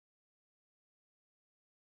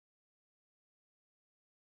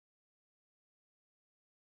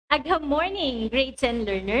Good morning, grade 10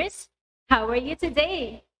 learners. How are you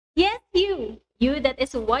today? Yes, you that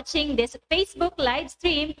is watching this Facebook live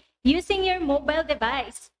stream using your mobile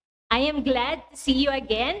device. I am glad to see you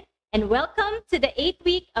again and welcome to the 8th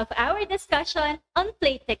week of our discussion on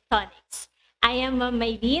plate tectonics. I am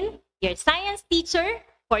Maylene, your science teacher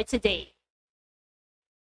for today.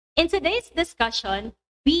 In today's discussion,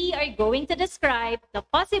 we are going to describe the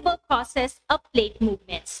possible causes of plate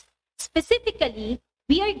movements. Specifically,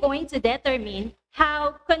 we are going to determine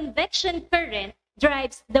how convection current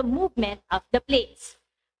drives the movement of the plates.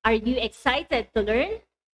 Are you excited to learn?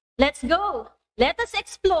 Let's go! Let us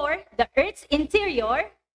explore the Earth's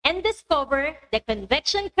interior and discover the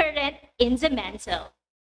convection current in the mantle.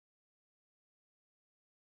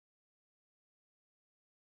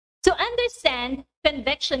 To understand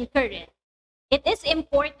convection current, it is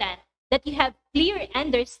important that you have clear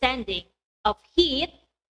understanding of heat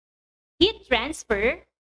transfer,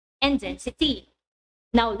 and density.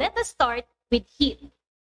 Now let us start with heat.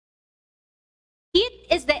 Heat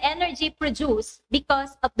is the energy produced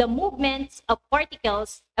because of the movements of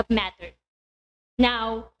particles of matter.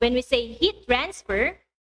 Now, when we say heat transfer,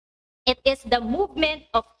 it is the movement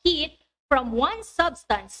of heat from one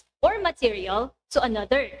substance or material to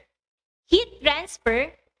another. Heat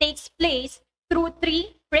transfer takes place through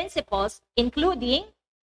three principles, including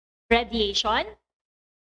radiation,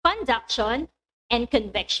 conduction, and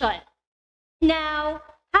convection. Now,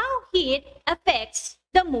 how heat affects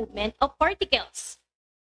the movement of particles?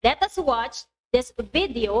 Let us watch this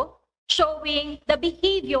video showing the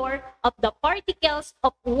behavior of the particles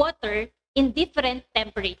of water in different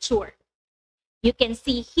temperature. You can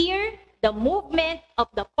see here the movement of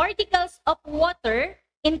the particles of water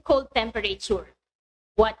in cold temperature.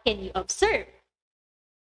 What can you observe?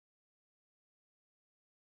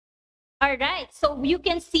 All right, so you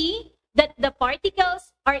can see that the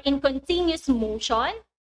particles are in continuous motion.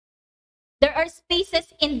 There are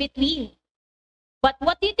spaces in between. But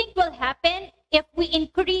what do you think will happen if we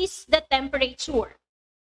increase the temperature?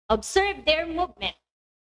 Observe their movement.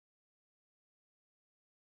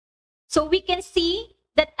 So we can see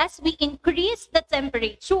that as we increase the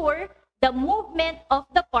temperature, the movement of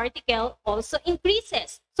the particle also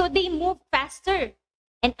increases. So they move faster.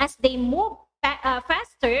 And as they move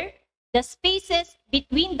faster, the spaces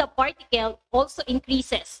between the particle also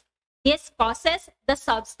increases. This causes the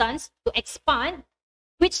substance to expand,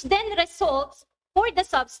 which then results for the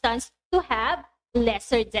substance to have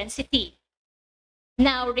lesser density.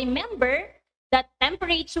 Now remember that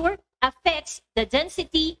temperature affects the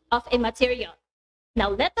density of a material. Now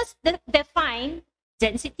let us define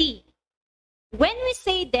density. When we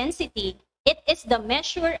say density, it is the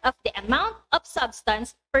measure of the amount of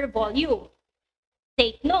substance per volume.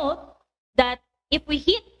 Take note that if we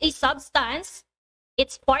heat a substance,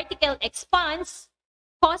 its particle expands,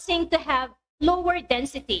 causing to have lower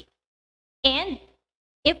density. And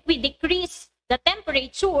if we decrease the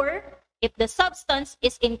temperature, if the substance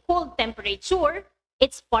is in cold temperature,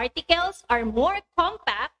 its particles are more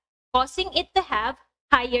compact, causing it to have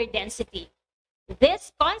higher density.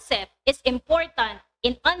 This concept is important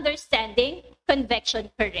in understanding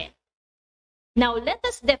convection current. Now let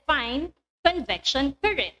us define convection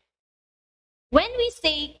current. When we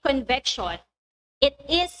say convection, it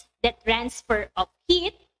is the transfer of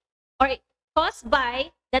heat or caused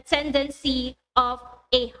by the tendency of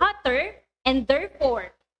a hotter and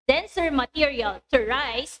therefore denser material to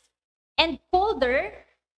rise and colder,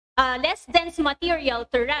 less dense material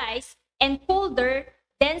to rise and colder,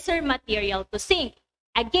 denser material to sink.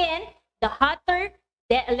 Again, the hotter,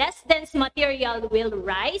 the less dense material will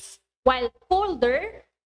rise while colder,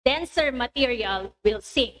 denser material will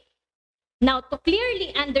sink. Now, to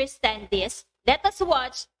clearly understand this, let us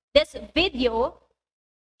watch this video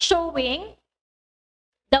showing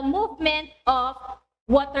the movement of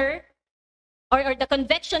water or the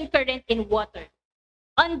convection current in water.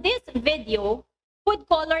 On this video, food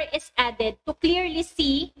color is added to clearly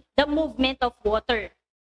see the movement of water.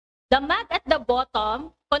 The mug at the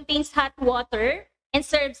bottom contains hot water and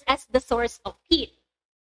serves as the source of heat.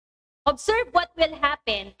 Observe what will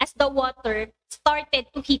happen as the water started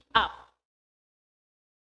to heat up.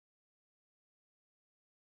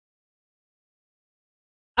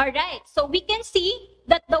 All right, so we can see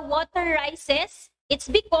that the water rises. It's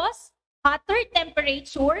because hotter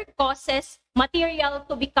temperature causes material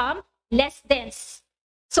to become less dense.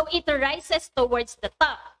 So it rises towards the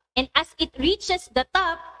top. And as it reaches the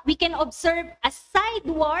top, we can observe a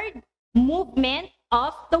sideward movement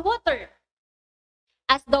of the water.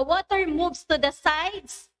 As the water moves to the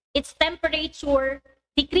sides, its temperature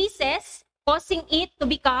decreases, causing it to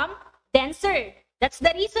become denser. That's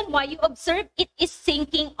the reason why you observe it is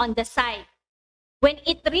sinking on the side. When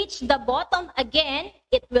it reaches the bottom again,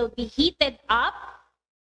 it will be heated up,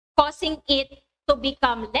 causing it to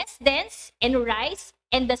become less dense and rise,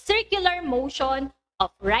 and the circular motion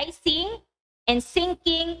of rising and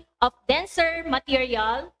sinking of denser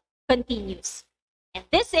material continues. And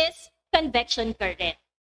this is convection current.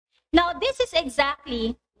 Now, this is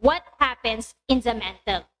exactly what happens in the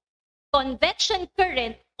mantle. Convection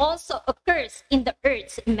current also occurs in the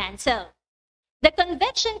Earth's mantle. The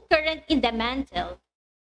convection current in the mantle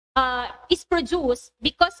is produced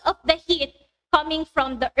because of the heat coming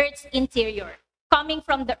from the Earth's interior, coming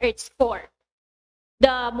from the Earth's core.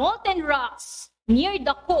 The molten rocks near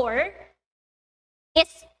the core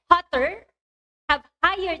is hotter, have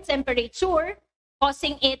higher temperature,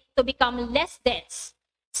 causing it to become less dense.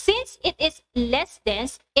 Since it is less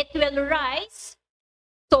dense, it will rise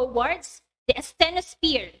towards the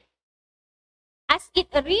asthenosphere. As it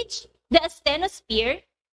reaches the asthenosphere,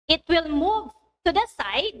 it will move to the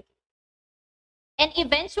side and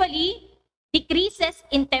eventually decreases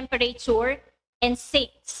in temperature and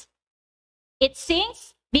sinks. It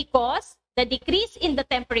sinks because the decrease in the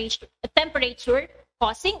temperature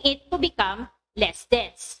causing it to become less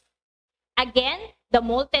dense. Again, the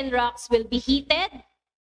molten rocks will be heated.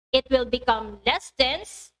 It will become less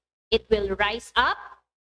dense. It will rise up,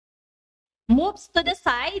 moves to the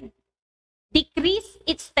side, decrease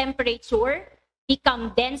its temperature,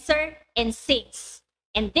 become denser, and sinks.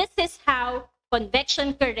 And this is how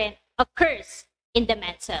convection current occurs in the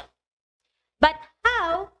mantle. But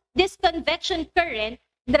how this convection current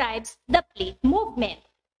drives the plate movement?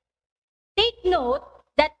 Take note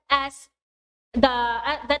that as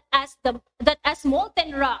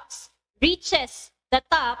molten rocks reaches the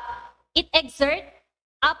top, it exerts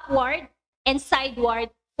upward and sideward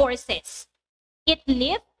forces. It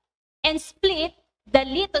lifts and split the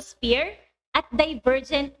lithosphere at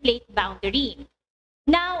divergent plate boundary.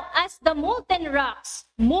 Now, as the molten rocks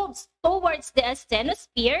moves towards the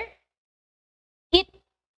asthenosphere,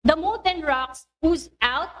 the molten rocks ooze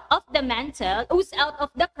out of the mantle, ooze out of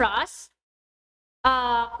the crust,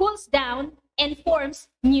 cools down, and forms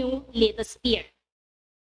new lithosphere.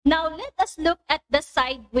 Now, let us look at the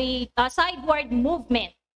sideward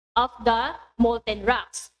movement of the molten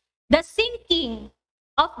rocks. The sinking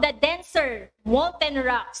of the denser molten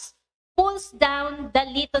rocks pulls down the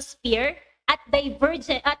lithosphere at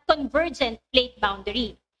convergent plate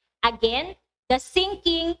boundary. Again, the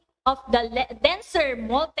sinking of the denser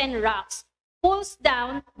molten rocks pulls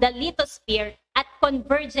down the lithosphere at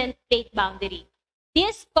convergent plate boundary.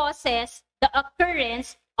 This causes the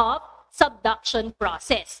occurrence of subduction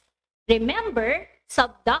process. Remember,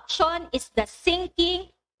 subduction is the sinking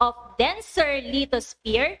of denser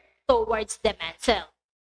lithosphere towards the mantle.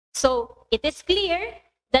 So, it is clear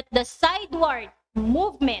that the sideward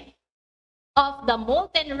movement of the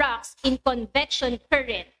molten rocks in convection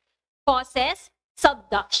current causes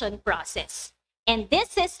subduction process. And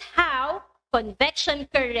this is how convection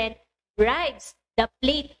current drives the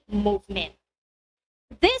plate movement.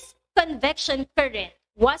 This convection current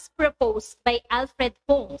was proposed by Alfred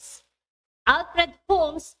Holmes. Alfred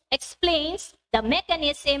Holmes explains the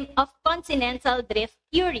mechanism of continental drift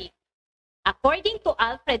theory. According to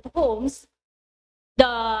Alfred Holmes,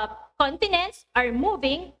 the continents are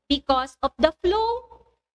moving because of the flow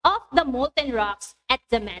of the molten rocks at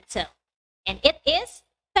the mantle. And it is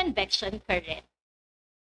convection current.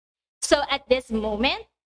 So at this moment,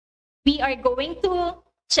 we are going to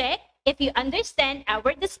check if you understand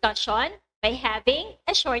our discussion by having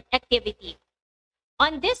a short activity.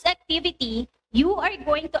 On this activity, you are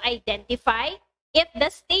going to identify if the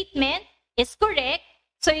statement is correct.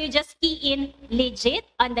 So you just key in legit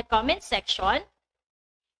on the comment section.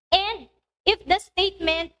 And if the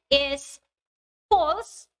statement is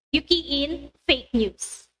false, you key in fake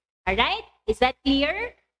news. All right? Is that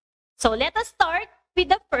clear? So let us start with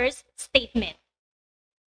the first statement.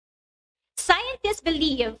 Scientists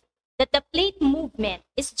believe that the plate movement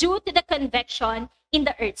is due to the convection in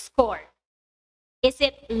the Earth's core. Is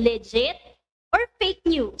it legit or fake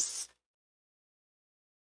news?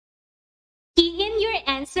 Key in your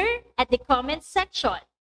answer at the comment section.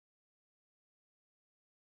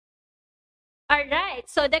 All right,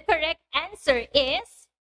 so the correct answer is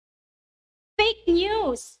fake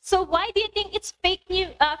news. So why do you think it's fake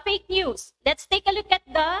news? Let's take a look at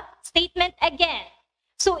the statement again.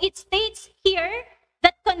 So it states here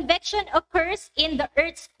that convection occurs in the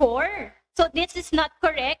Earth's core. So this is not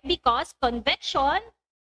correct because convection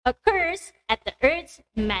occurs at the Earth's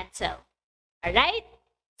mantle. All right?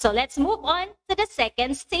 So let's move on to the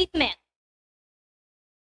second statement.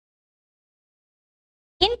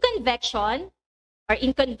 In convection or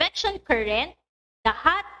in convection current, the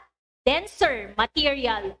hot, denser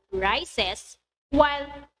material rises while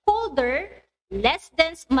colder, less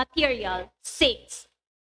dense material sinks.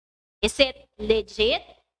 Is it legit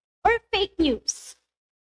or fake news?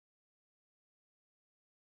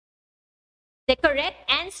 The correct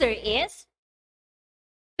answer is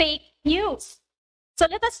fake news. So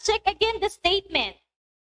let us check again the statement.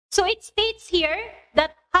 So it states here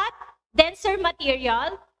that hot, denser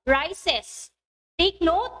material rises. Take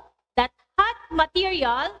note that hot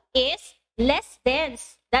material is less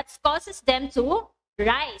dense. That causes them to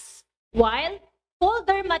rise. While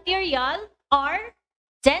colder material are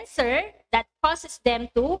denser. That causes them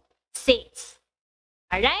to sink.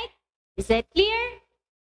 Alright? Is that clear?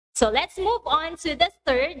 So let's move on to the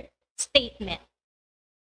third statement.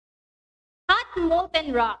 Hot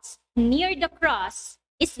molten rocks near the crust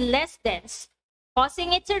is less dense,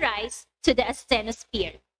 causing it to rise to the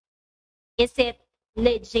asthenosphere. Is it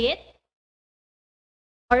legit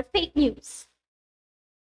or fake news?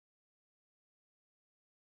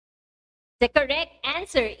 The correct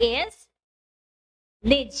answer is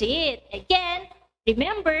legit. Again,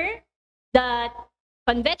 remember that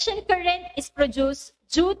convection current is produced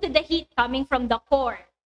due to the heat coming from the core.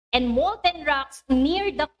 And molten rocks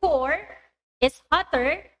near the core is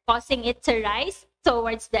hotter, causing it to rise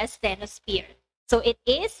towards the asthenosphere. So it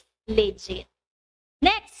is legit.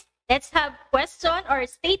 Next, let's have question or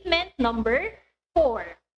statement number 4.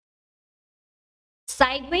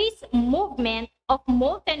 Sideways movement of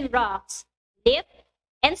molten rocks lift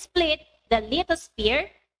and split the lithosphere,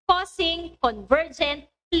 causing convergent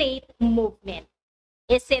plate movement.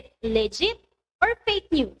 Is it legit or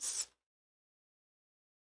fake news?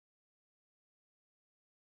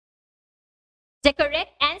 The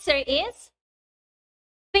correct answer is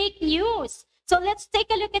fake news. So let's take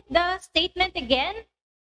a look at the statement again.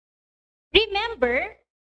 Remember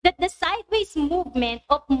that the sideways movement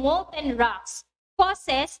of molten rocks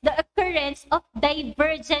causes the occurrence of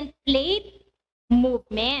divergent plate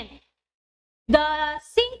movement. The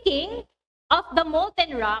sinking of the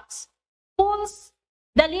molten rocks pulls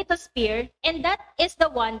the lithosphere, and that is the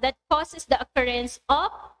one that causes the occurrence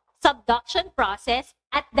of subduction process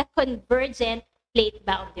at the convergent plate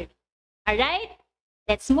boundary. All right?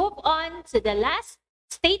 Let's move on to the last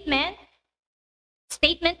statement.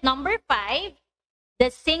 Statement number 5.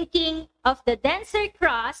 The sinking of the denser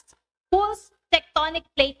crust pulls tectonic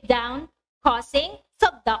plate down, causing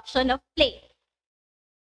subduction of plate.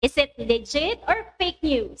 Is it legit or fake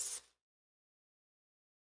news?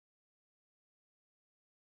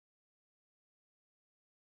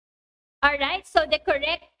 All right, so the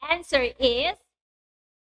correct answer is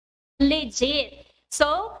legit.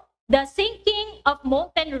 So the sinking of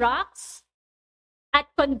molten rocks at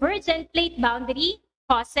convergent plate boundary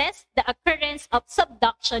causes the occurrence of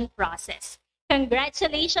subduction process.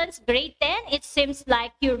 Congratulations, grade 10. It seems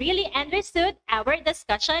like you really understood our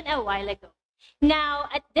discussion a while ago. Now,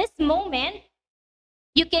 at this moment,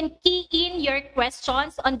 you can key in your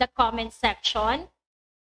questions on the comment section,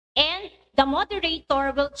 and the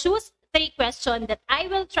moderator will choose 3 questions that I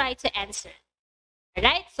will try to answer. All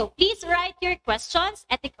right, so please write your questions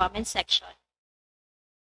at the comment section.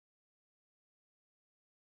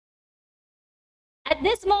 At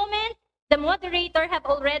this moment, the moderator have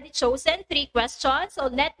already chosen 3 questions. So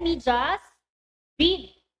let me just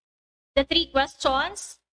read the 3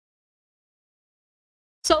 questions.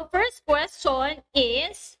 So first question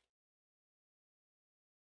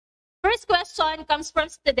comes from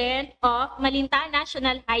student of Malinta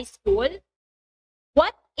National High School.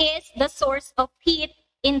 What is the source of heat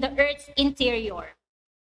in the Earth's interior?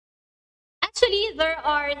 Actually, there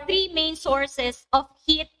are 3 main sources of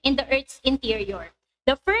heat in the Earth's interior.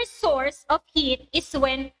 The first source of heat is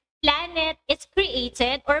when planet is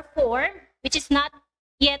created or formed, which is not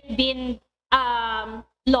yet been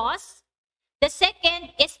lost. The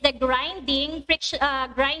second is the grinding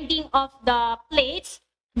of the plates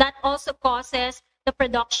that also causes the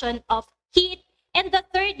production of heat. And the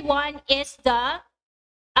third one is the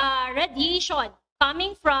radiation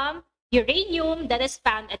coming from uranium that is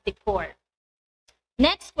found at the core.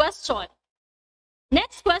 Next question.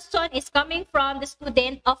 Next question is coming from the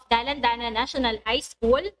student of Dalandana National High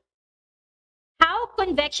School. How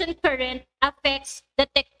convection current affects the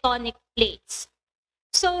tectonic plates?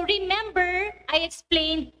 So remember, I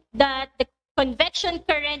explained that the convection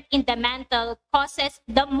current in the mantle causes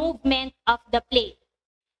the movement of the plate.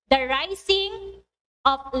 The rising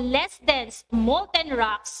of less dense molten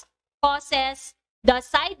rocks causes the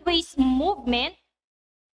sideways movement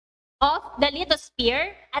of the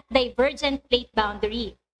lithosphere at divergent plate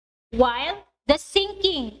boundary, while the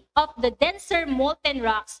sinking of the denser molten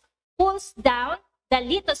rocks pulls down the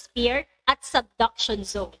lithosphere at subduction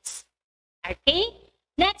zones. Okay,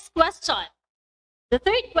 next question. The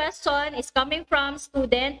third question is coming from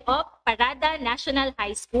student of Parada National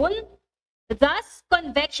High School. Thus,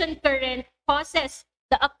 convection current causes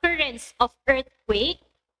the occurrence of earthquake.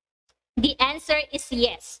 The answer is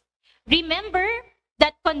yes. Remember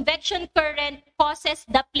that convection current causes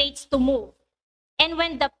the plates to move. And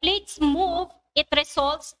when the plates move, it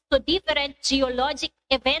results to different geologic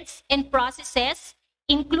events and processes,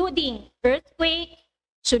 including earthquake,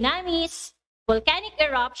 tsunamis, volcanic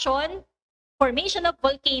eruption, formation of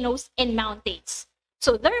volcanoes and mountains.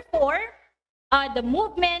 So therefore, the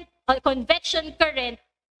movement or convection current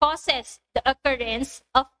causes the occurrence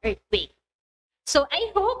of earthquake. So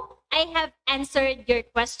I hope I have answered your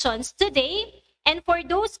questions today. And for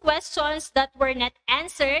those questions that were not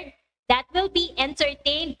answered, that will be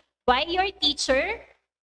entertained by your teacher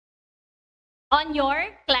on your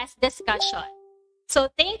class discussion. So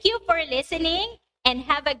thank you for listening and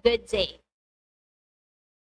have a good day.